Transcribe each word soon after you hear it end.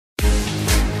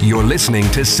You're listening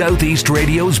to Southeast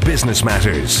Radio's Business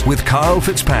Matters with Karl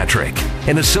Fitzpatrick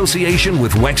in association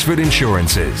with Wexford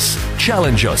Insurances.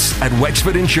 Challenge us at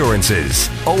Wexford Insurances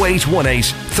 0818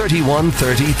 31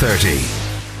 30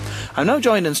 30. I'm now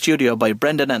joined in studio by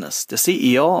Brendan Ennis, the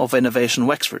CEO of Innovation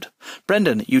Wexford.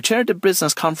 Brendan, you chaired the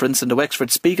business conference in the Wexford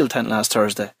Spiegel tent last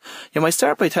Thursday. You might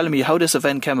start by telling me how this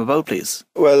event came about, please.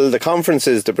 Well, the conference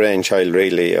is the brainchild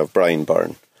really of Brian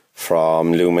Byrne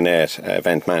from Luminate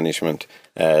Event Management,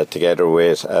 together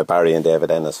with Barry and David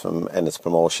Ennis from Ennis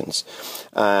Promotions.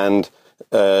 And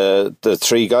the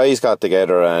three guys got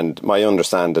together, and my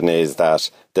understanding is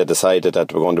that they decided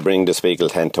that we're going to bring the Spiegel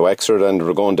tent to Wexford, and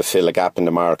we're going to fill a gap in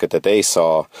the market that they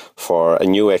saw for a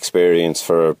new experience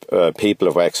for people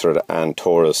of Wexford and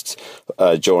tourists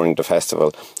during the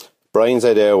festival. Brian's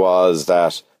idea was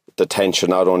that the tent should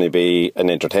not only be an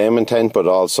entertainment tent, but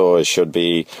also it should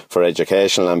be for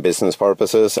educational and business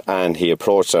purposes. And he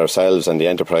approached ourselves and the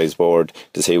enterprise board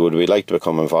to see would we like to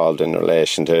become involved in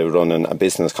relation to running a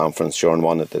business conference during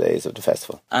one of the days of the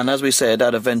festival. And as we said,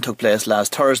 that event took place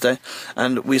last Thursday,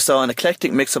 and we saw an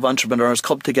eclectic mix of entrepreneurs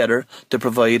come together to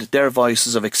provide their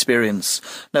voices of experience.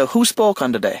 Now, who spoke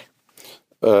on the day?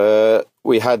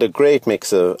 We had a great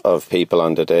mix of people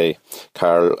on the day.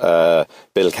 Carl,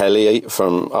 Bill Kelly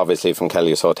from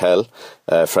Kelly's Hotel,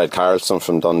 Fred Carlson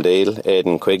from Dundee,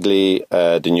 Aidan Quigley,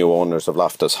 the new owners of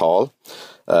Loftus Hall,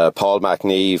 Paul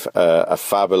McNeve, a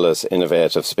fabulous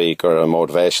innovative speaker, a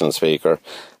motivational speaker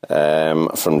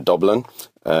from Dublin.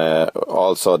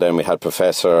 Also then we had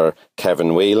Professor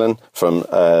Kevin Whelan from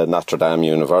Notre Dame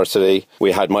University.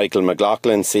 We had Michael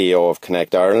McLaughlin, CEO of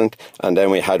Connect Ireland, and then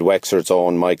we had Wexford's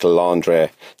own Michael Laundry,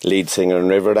 lead singer in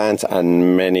Riverdance,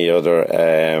 and many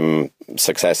other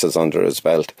successes under his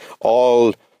belt,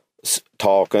 all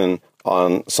talking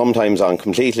sometimes on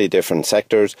completely different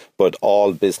sectors, but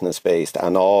all business based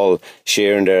and all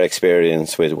sharing their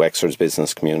experience with Wexford's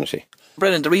business community.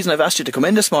 Brendan, the reason I've asked you to come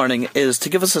in this morning is to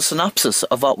give us a synopsis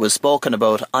of what was spoken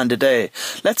about on the day.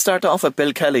 Let's start off with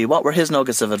Bill Kelly. What were his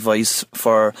nuggets of advice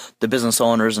for the business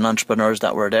owners and entrepreneurs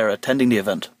that were there attending the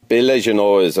event? Bill, as you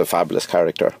know, is a fabulous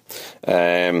character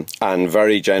and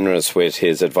very generous with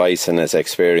his advice and his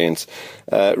experience.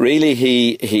 Really,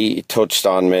 he touched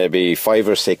on maybe 5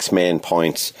 or 6 main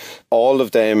points, all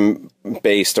of them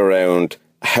based around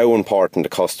how important the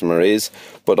customer is,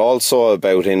 but also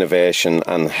about innovation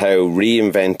and how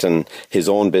reinventing his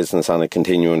own business on a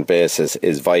continuing basis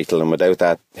is vital. And without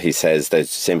that, he says, they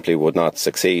simply would not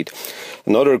succeed.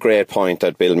 Another great point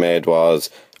that Bill made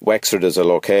was Wexford as a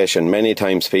location. Many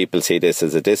times people see this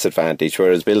as a disadvantage,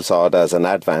 whereas Bill saw it as an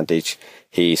advantage.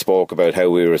 He spoke about how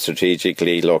we were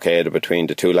strategically located between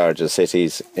the 2 largest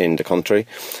cities in the country,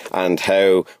 and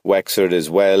how Wexford is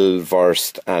well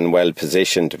versed and well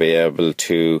positioned to be able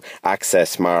to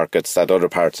access markets that other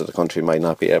parts of the country might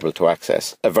not be able to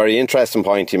access. A very interesting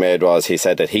point he made was he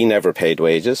said that he never paid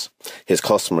wages, his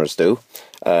customers do.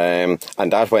 And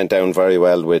that went down very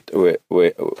well with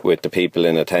the people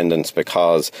in attendance,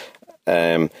 because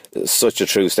such a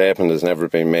true statement has never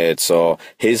been made. So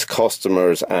his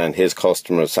customers and his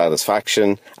customer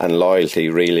satisfaction and loyalty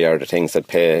really are the things that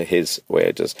pay his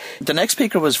wages. The next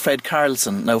speaker was Fred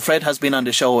Carlson. Now, Fred has been on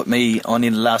the show with me only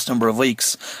in the last number of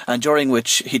weeks, and during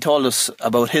which he told us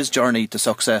about his journey to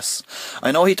success.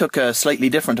 I know he took a slightly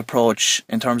different approach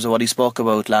in terms of what he spoke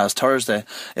about last Thursday.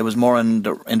 It was more in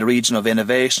the region of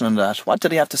innovation and that. What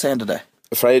did he have to say today?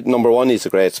 Fred, number one, he's a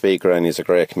great speaker and he's a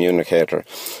great communicator,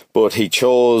 but he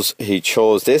chose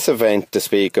this event to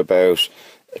speak about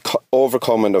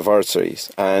overcoming adversaries.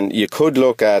 And you could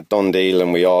look at Dundee,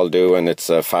 and we all do, and it's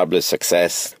a fabulous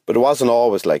success, but it wasn't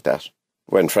always like that.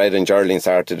 When Fred and Geraldine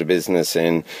started the business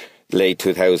in late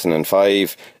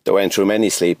 2005, they went through many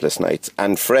sleepless nights,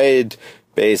 and Fred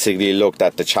basically looked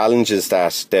at the challenges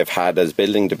that they've had as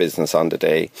building the business on the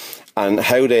day and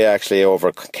how they actually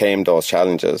overcame those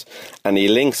challenges. And he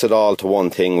links it all to one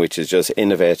thing, which is just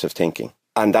innovative thinking.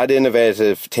 And that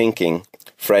innovative thinking,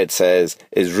 Fred says,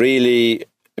 is really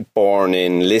born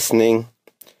in listening,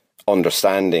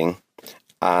 understanding,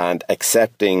 and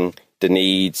accepting the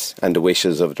needs and the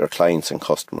wishes of their clients and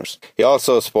customers. He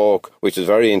also spoke, which is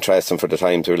very interesting for the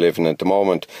times we're living in at the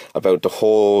moment, about the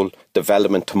whole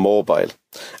development to mobile,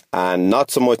 and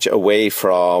not so much away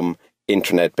from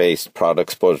internet-based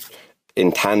products, but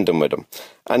in tandem with them.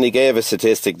 And he gave a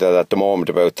statistic that at the moment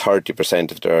about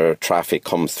 30% of their traffic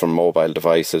comes from mobile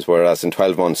devices, whereas in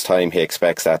 12 months' time he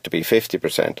expects that to be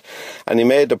 50%. And he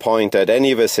made the point that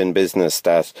any of us in business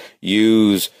that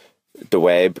use the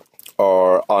web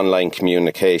or online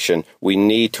communication, we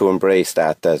need to embrace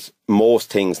that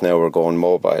most things now are going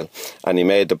mobile. And he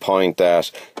made the point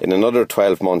that in another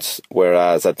 12 months,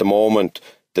 whereas at the moment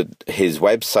his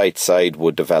website side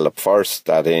would develop first,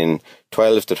 that in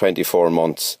 12 to 24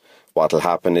 months, what will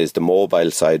happen is the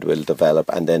mobile side will develop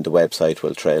and then the website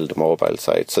will trail the mobile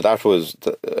side. So that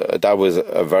was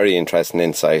a very interesting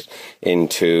insight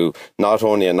into not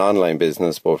only an online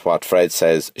business, but what Fred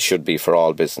says should be for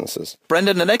all businesses.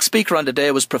 Brendan, the next speaker on the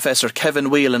day was Professor Kevin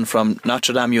Whelan from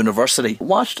Notre Dame University.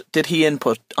 What did he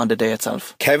input on the day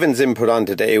itself? Kevin's input on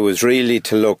the day was really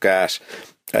to look at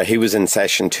he was in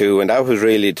session 2, and that was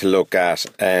really to look at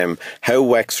how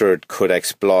Wexford could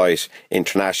exploit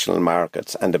international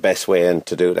markets and the best way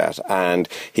to do that. And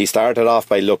he started off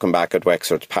by looking back at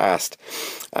Wexford's past.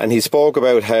 And he spoke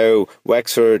about how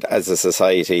Wexford as a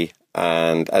society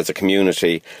and as a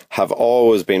community have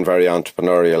always been very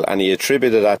entrepreneurial. And he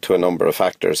attributed that to a number of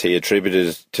factors. He attributed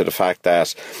it to the fact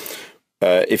that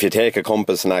if you take a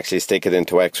compass and actually stick it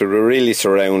into Wexford, we're really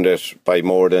surrounded by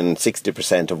more than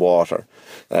 60% of water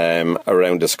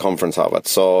around the circumference of it.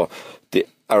 So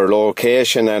our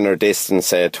location and our distance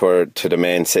to the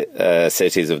main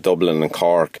cities of Dublin and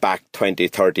Cork back 20,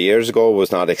 30 years ago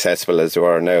was not accessible as they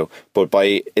are now. But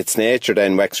by its nature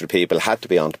then, Wexford people had to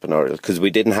be entrepreneurial because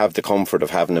we didn't have the comfort of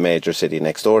having a major city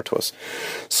next door to us.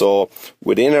 So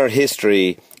within our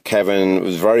history, Kevin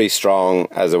was very strong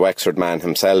as a Wexford man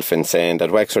himself in saying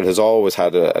that Wexford has always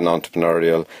had an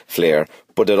entrepreneurial flair,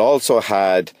 but it also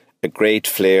had a great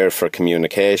flair for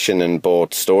communication in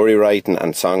both story writing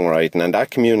and songwriting, and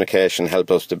that communication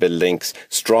helped us to build links,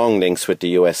 strong links with the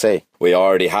USA. We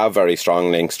already have very strong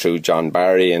links through John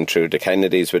Barry and through the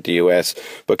Kennedys with the US,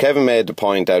 but Kevin made the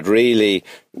point that really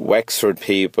Wexford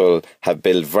people have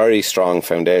built very strong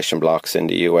foundation blocks in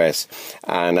the US,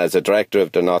 and as a director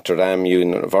of the Notre Dame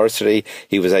University,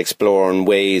 he was exploring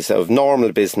ways of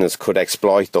normal business could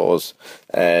exploit those,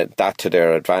 that to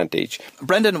their advantage.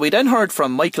 Brendan, we then heard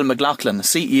from Michael McLaughlin,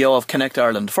 CEO of Connect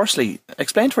Ireland. Firstly,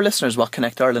 explain to our listeners what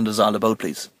Connect Ireland is all about,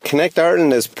 please. Connect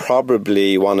Ireland is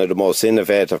probably one of the most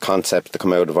innovative concepts to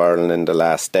come out of Ireland in the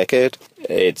last decade.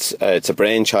 It's a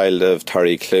brainchild of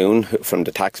Terry Clune from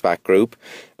the Taxback Group,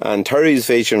 and Terry's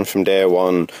vision from day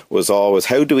one was always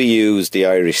how do we use the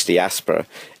Irish diaspora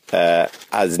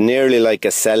as nearly like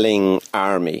a selling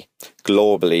army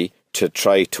globally to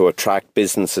try to attract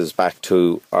businesses back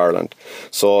to Ireland.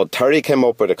 So Terry came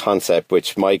up with a concept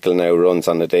which Michael now runs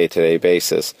on a day-to-day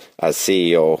basis as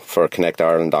CEO for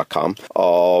ConnectIreland.com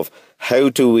of how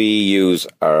do we use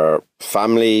our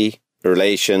family,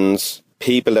 relations,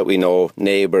 people that we know,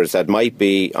 neighbours that might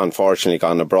be unfortunately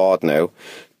gone abroad now,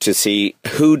 to see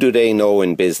who do they know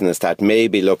in business that may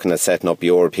be looking at setting up a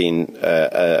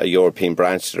European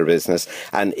branch to their business,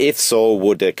 and if so,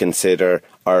 would they consider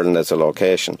Ireland as a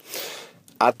location.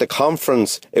 At the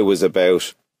conference, it was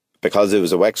about, because it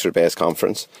was a Wexford-based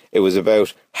conference, it was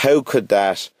about how could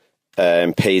that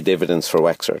pay dividends for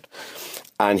Wexford.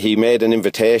 And he made an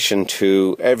invitation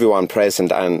to everyone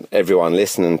present and everyone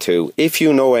listening to, if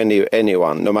you know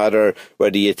anyone, no matter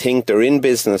whether you think they're in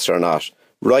business or not,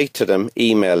 write to them,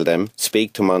 email them,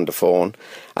 speak to them on the phone,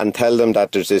 and tell them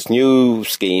that there's this new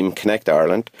scheme, Connect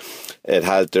Ireland.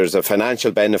 There's a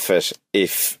financial benefit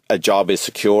if a job is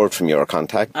secured from your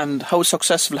contact. And how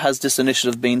successful has this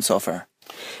initiative been so far?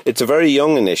 It's a very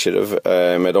young initiative.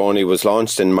 It only was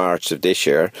launched in March of this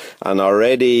year, and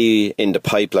already in the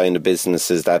pipeline of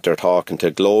businesses that they're talking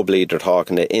to globally, they're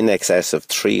talking to in excess of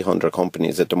 300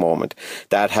 companies at the moment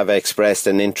that have expressed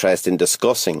an interest in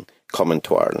discussing coming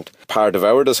to Ireland. Part of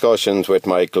our discussions with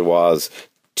Michael was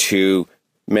to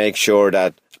make sure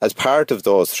that as part of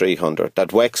those 300,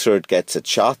 that Wexford gets a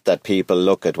shot, that people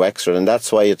look at Wexford, and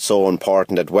that's why it's so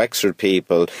important that Wexford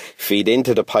people feed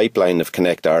into the pipeline of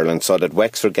Connect Ireland so that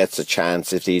Wexford gets a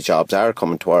chance, if these jobs are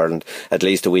coming to Ireland, at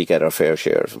least we get our fair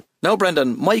share of them. Now,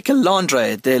 Brendan, Michael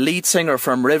Laundry, the lead singer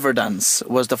from Riverdance,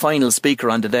 was the final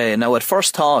speaker on the day. Now, at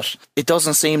first thought, it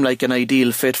doesn't seem like an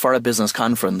ideal fit for a business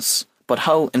conference, but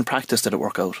how in practice did it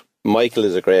work out? Michael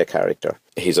is a great character.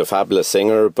 He's a fabulous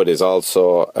singer, but is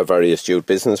also a very astute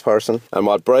business person. And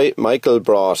what Michael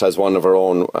brought as one of our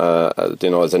own,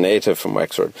 as a native from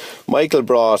Wexford, Michael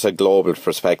brought a global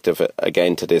perspective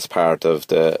again to this part of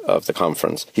the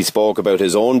conference. He spoke about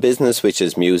his own business, which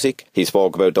is music. He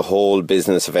spoke about the whole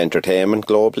business of entertainment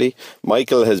globally.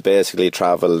 Michael has basically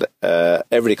travelled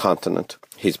every continent.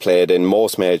 He's played in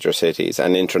most major cities,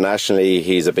 and internationally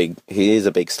he is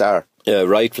a big star.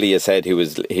 Rightfully, you said he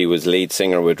was lead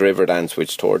singer with Riverdance,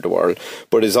 which toured the world,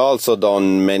 but he's also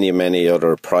done many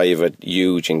other private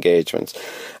huge engagements.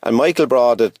 And Michael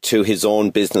brought it to his own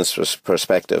business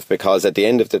perspective, because at the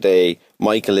end of the day,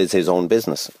 Michael is his own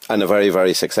business, and a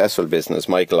very successful business.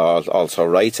 Michael also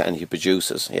writes and he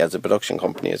produces. He has a production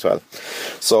company as well.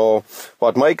 So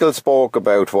what Michael spoke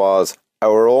about was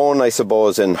our own, I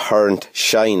suppose, inherent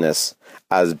shyness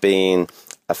as being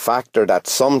a factor that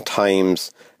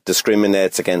sometimes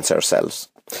discriminates against ourselves.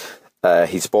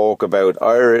 He spoke about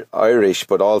Irish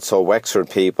but also Wexford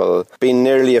people being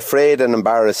nearly afraid and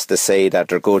embarrassed to say that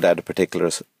they're good at a particular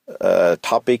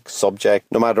topic, subject,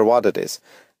 no matter what it is.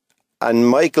 And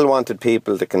Michael wanted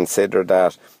people to consider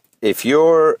that if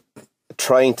you're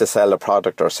trying to sell a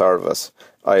product or service,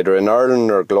 either in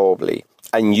Ireland or globally,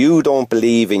 and you don't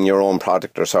believe in your own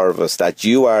product or service that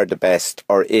you are the best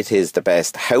or it is the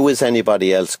best, how is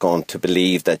anybody else going to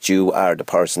believe that you are the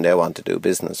person they want to do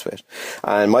business with?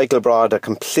 And Michael brought a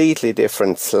completely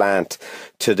different slant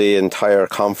to the entire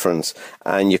conference,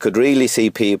 and you could really see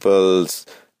people's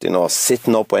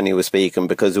sitting up when he was speaking,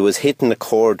 because it was hitting a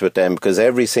chord with them, because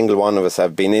every single one of us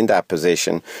have been in that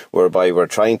position whereby we're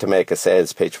trying to make a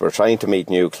sales pitch, we're trying to meet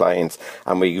new clients,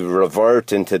 and we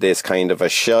revert into this kind of a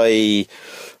shy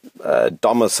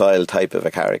domicile type of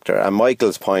a character. And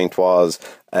Michael's point was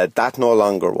that no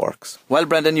longer works. Well,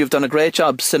 Brendan, you've done a great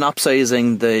job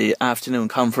synopsising the afternoon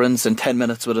conference in 10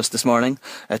 minutes with us this morning.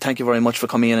 Thank you very much for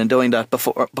coming in and doing that.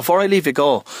 Before I leave you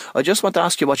go, I just want to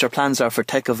ask you what your plans are for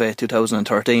Techovate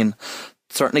 2013.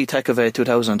 Certainly Techovate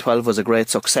 2012 was a great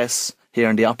success here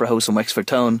in the Opera House in Wexford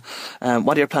Town.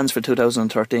 What are your plans for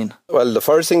 2013? Well, the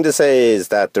first thing to say is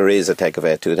that there is a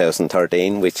Techovate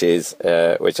 2013, which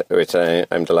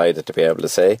I'm delighted to be able to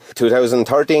say.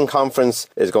 2013 conference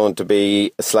is going to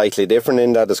be slightly different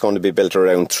in that it's going to be built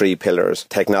around 3 pillars.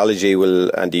 Technology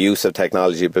and the use of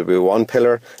technology will be one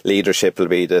pillar, leadership will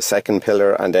be the second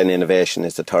pillar, and then innovation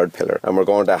is the third pillar. And we're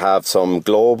going to have some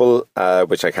global,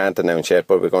 which I can't announce yet,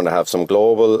 but we're going to have some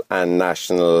global and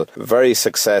national, very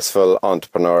successful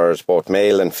entrepreneurs, both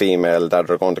male and female, that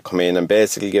are going to come in and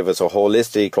basically give us a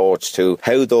holistic approach to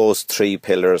how those 3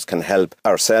 pillars can help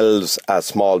ourselves as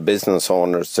small business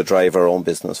owners to drive our own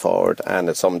business forward. And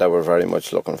it's something that we're very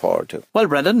much looking forward to. Well,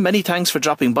 Brendan, many thanks for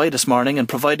dropping by this morning and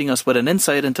providing us with an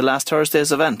insight into last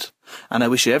Thursday's event. And I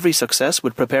wish you every success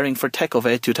with preparing for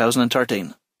Techovate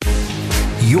 2013.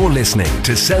 You're listening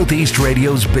to Southeast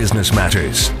Radio's Business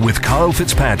Matters with Karl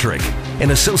Fitzpatrick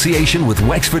in association with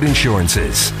Wexford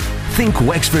Insurances. Think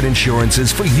Wexford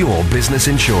Insurances for your business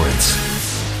insurance.